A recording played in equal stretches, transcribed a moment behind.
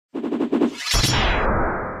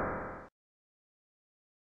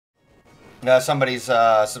Somebody's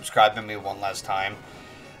subscribing me one last time.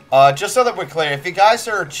 Just so that we're clear, if you guys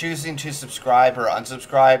are choosing to subscribe or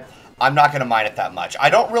unsubscribe, I'm not going to mind it that much. I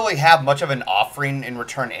don't really have much of an offering in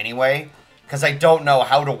return anyway, because I don't know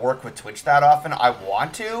how to work with Twitch that often. I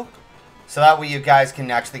want to, so that way you guys can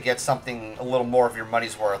actually get something a little more of your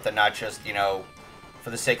money's worth and not just, you know, for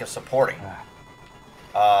the sake of supporting.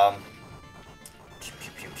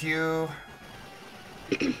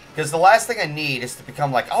 Because the last thing I need is to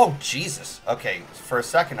become like, oh, Jesus. Okay, for a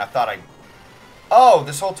second I thought oh,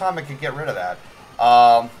 this whole time I could get rid of that.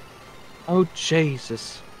 Oh,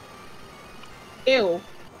 Jesus. Ew.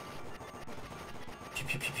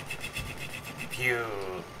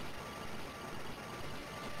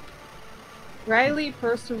 Riley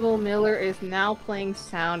Percival Miller is now playing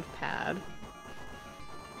Soundpad.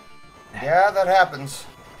 Yeah, that happens.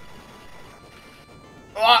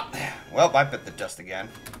 Well, I bit the dust again.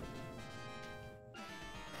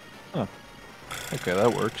 Huh. Okay,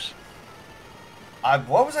 that works.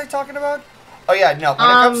 What was I talking about? Oh yeah, no, when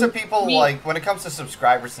it comes to people, like, when it comes to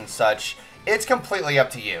subscribers and such, it's completely up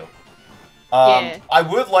to you. Yeah. I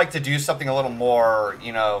would like to do something a little more,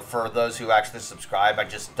 you know, for those who actually subscribe. I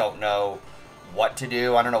just don't know what to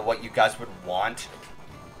do. I don't know what you guys would want.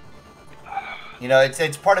 You know,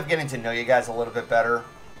 it's part of getting to know you guys a little bit better.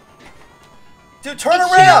 Dude, turn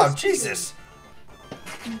around! Jesus!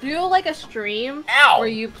 Do, like, a stream where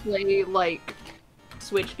you play, like,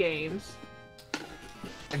 Switch games.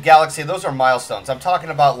 Galaxy, those are milestones. I'm talking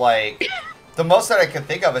about, like, the most that I could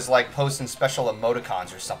think of is, like, posting special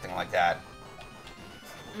emoticons or something like that.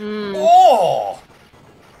 Oh!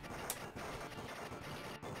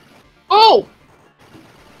 Oh!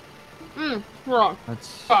 Wrong.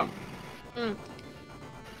 That's... Do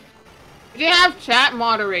you have chat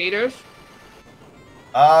moderators?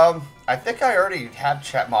 I think I already have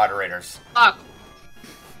chat moderators. Fuck.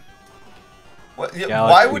 What, Galaxy,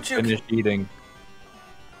 why would you... finish eating.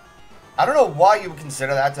 I don't know why you would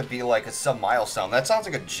consider that to be, like, a sub-milestone. That sounds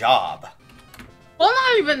like a job. Well,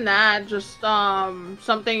 not even that, just,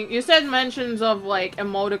 something... You said mentions of, like,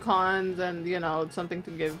 emoticons and, you know, something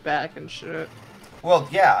to give back and shit. Well,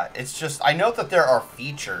 yeah, it's just... I know that there are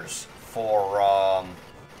features for,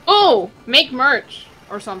 Oh! Make merch!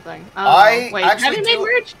 Or something. Wait, have you made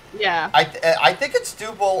merch? Yeah. I think it's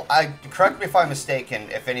doable. Correct me if I'm mistaken,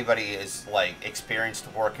 if anybody is, like, experienced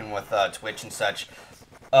working with Twitch and such.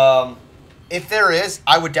 If there is,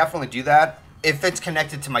 I would definitely do that. If it's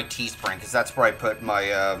connected to my Teespring, because that's where I put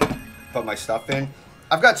my stuff in.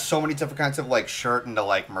 I've got so many different kinds of, like, shirt and,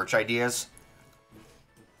 like, merch ideas.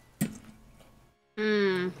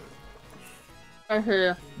 I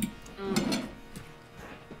hear.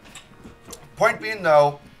 Point being,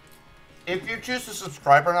 though, if you choose to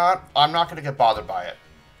subscribe or not, I'm not going to get bothered by it.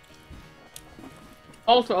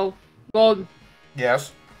 Also, Gold.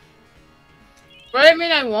 Yes? But I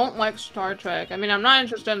mean, I won't like Star Trek. I mean, I'm not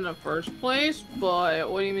interested in the first place,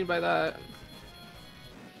 but what do you mean by that?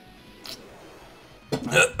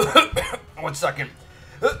 1 second.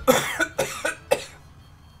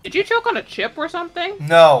 Did you choke on a chip or something?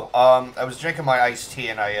 No, I was drinking my iced tea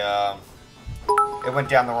and it went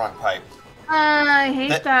down the wrong pipe. I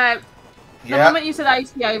hate that. The Yeah. moment you said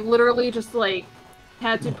iced tea, I literally just, like,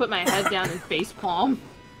 had to put my head down and facepalm.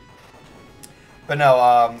 But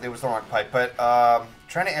no, it was the wrong pipe. But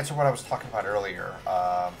trying to answer what I was talking about earlier.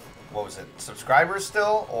 What was it? Subscribers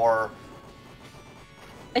still, or?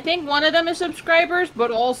 I think one of them is subscribers,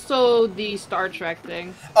 but also the Star Trek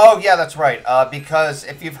thing. Oh yeah, that's right. Because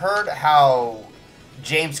if you've heard how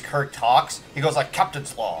James Kirk talks, he goes like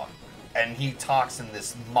Captain's Log, and he talks in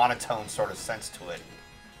this monotone sort of sense to it.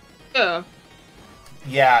 Yeah.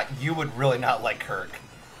 Yeah, you would really not like Kirk,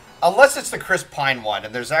 unless it's the Chris Pine one.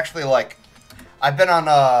 And there's actually like. I've been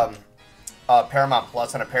on Paramount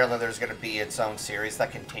Plus, and apparently there's going to be its own series that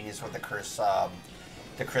continues with the Chris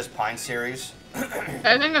Pine series.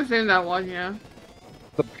 I think I've seen that one, yeah.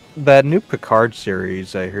 That new Picard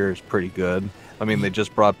series, I hear, is pretty good. I mean, they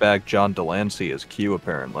just brought back John Delancey as Q,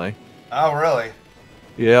 apparently. Oh, really?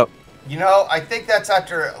 Yep. You know, I think that's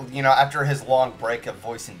after, you know, after his long break of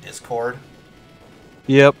voicing Discord.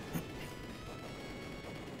 Yep.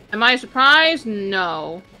 Am I surprised?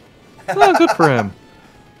 No. Well, good for him.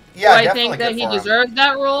 Yeah, do I think that he deserved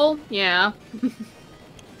that role? Yeah.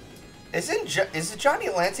 Is it Johnny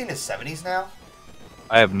Lansing in his 70s now?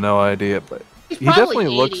 I have no idea, but he probably definitely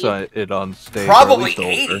 80. looks at it on stage. Probably or at least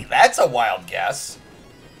 80. older. That's a wild guess.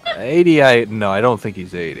 80? No, I don't think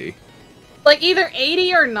he's 80. Like either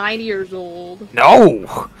 80 or 90 years old.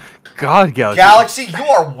 No! God, Galaxy, you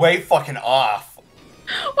are way fucking off.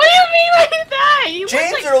 What do you mean like that? You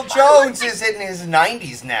James like Earl Jones is in his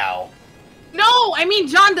 90s now. No, I mean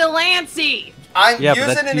John Delancey. Yeah,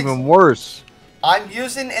 but that's even worse. I'm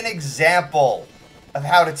using an example of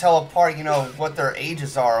how to tell apart, you know, what their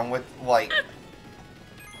ages are and what, like...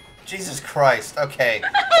 Jesus Christ, okay.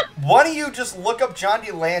 Why don't you just look up John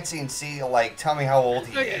Delancey and see, like, tell me how old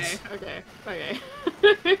he is. Okay.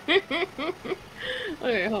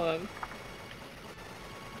 Okay, hold on.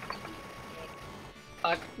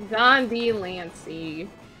 Fuck. John Delancey.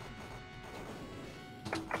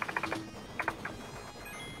 I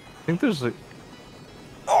think there's a...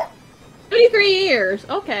 Oh. 33 years,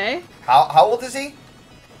 okay. How old is he?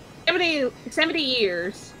 70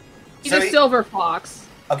 years. He's So a silver fox.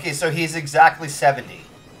 Okay, so he's exactly 70.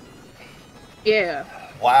 Yeah.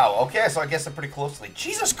 Wow, okay, so I guess they're pretty closely.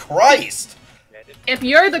 Jesus Christ! If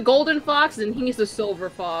you're the golden fox, then he's the silver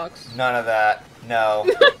fox. None of that. No.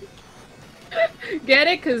 Get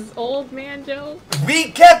it? Cause old man joke?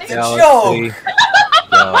 We get the joke!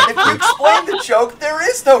 Galaxy. If you explain the joke, there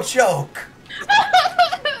is no joke!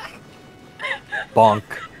 Bonk.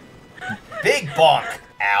 Big bonk,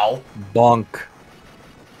 Al. Bonk.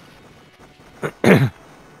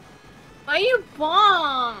 Why you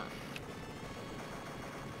bomb?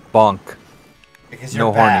 Bonk. Because you're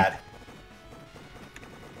No horny. bad.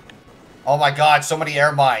 Oh my god, so many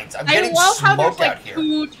air mines. I'm getting love how there's smoked out like here.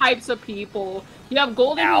 2 types of people. You have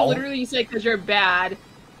Golden Ow. who literally said because you're bad,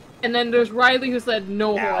 and then there's Riley who said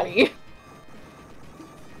no Ow. horny.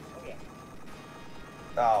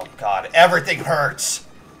 Oh god, everything hurts.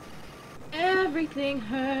 Everything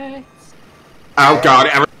hurts. Oh god,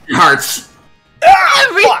 everything hurts. Ah,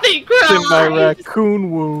 Everything In my cries.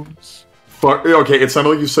 raccoon wounds. Fuck. Okay, it sounded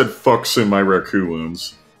like you said "fucks" in my raccoon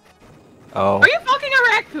wounds. Oh. Are you fucking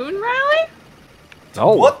a raccoon, Riley?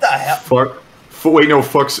 Oh. What the hell? Fuck. Wait, no,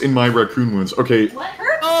 "fucks" in my raccoon wounds. Okay,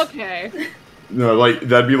 Okay. no, like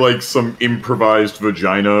that'd be like some improvised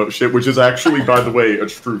vagina shit, which is actually, by the way, a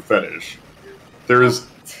true fetish. There is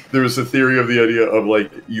a theory of the idea of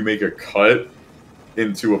like you make a cut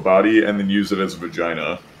into a body and then use it as a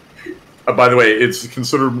vagina. By the way, it's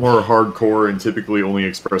considered more hardcore and typically only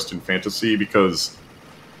expressed in fantasy because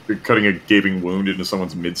you're cutting a gaping wound into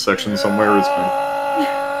someone's midsection somewhere. Is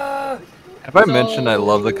Have I mentioned I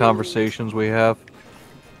love the conversations we have?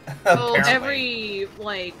 So Apparently. every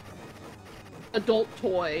like adult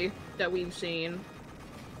toy that we've seen,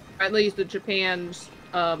 or at least the Japan's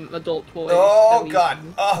adult toys. Oh that we've god,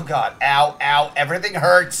 seen. oh god, ow, ow, everything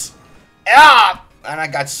hurts. Ah! And I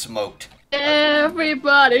got smoked.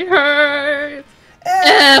 Everybody hurts.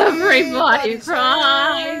 Everybody cries.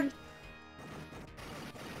 hurt.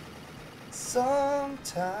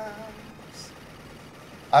 Sometimes.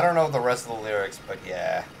 I don't know the rest of the lyrics, but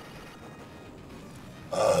yeah.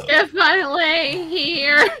 If I lay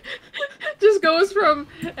here, just goes from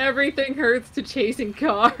everything hurts to chasing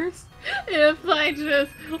cars. If I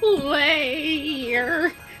just lay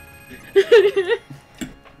here.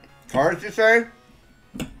 Cars, you say?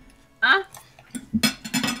 Huh?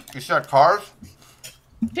 You said cars?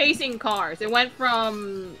 Chasing cars. It went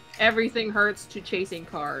from everything hurts to chasing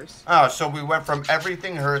cars. Oh, so we went from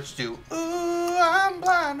everything hurts to ooh, I'm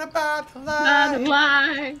blind about the Not light.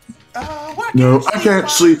 lies. Oh, no, I can't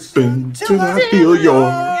sleep until I feel your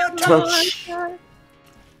touch.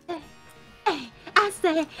 I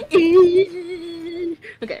say.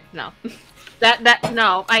 Okay, no.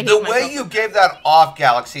 No, I hate The myself. way you gave that off,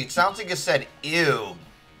 Galaxy, it sounds like you said ew.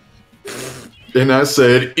 And I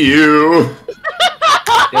said, ew.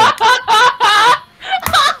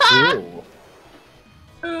 Ew.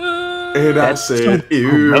 And I That's said, so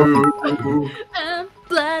ew. I'm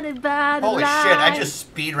blinded by the Holy shit, I just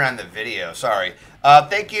speed ran the video. Sorry.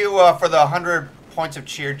 Thank you for the 100 points of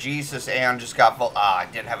cheer. Jesus, Aeon just got full. I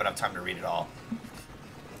didn't have enough time to read it all.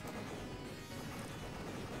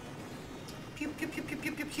 Pew, pew, pew, pew,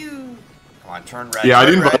 pew, pew, pew. Come on, turn red. Yeah, I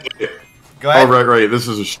turn didn't red. violate it. Go ahead. Oh, right. This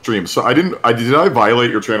is a stream. So did I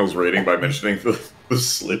violate your channel's rating by mentioning the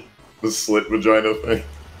slit vagina thing?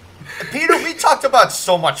 Peter, we talked about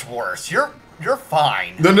so much worse. You're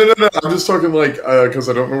fine. No. I'm just talking like, because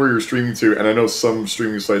I don't know where you're streaming to, and I know some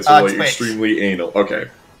streaming sites are like Twitch. extremely anal. Okay.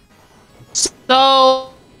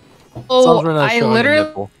 So, Sounds right out I showing a literally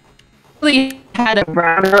nipple. had a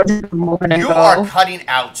browser just a moment You ago. are cutting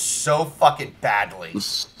out so fucking badly.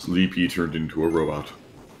 Sleepy turned into a robot.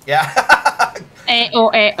 Yeah.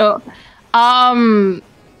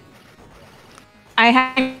 I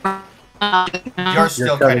have. You're still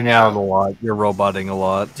You're cutting out a lot. You're roboting a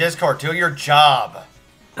lot. Discord, do your job.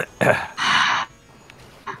 Come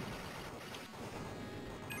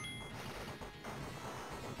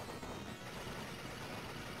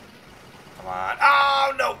on.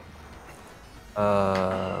 Oh, no.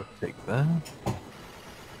 Take that.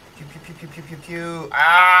 Pew, pew, pew, pew, pew, pew, pew.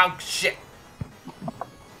 Oh, shit.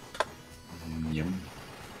 Yum.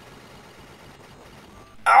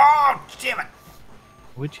 Oh, damn it.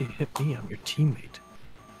 Would you hit me? I'm your teammate.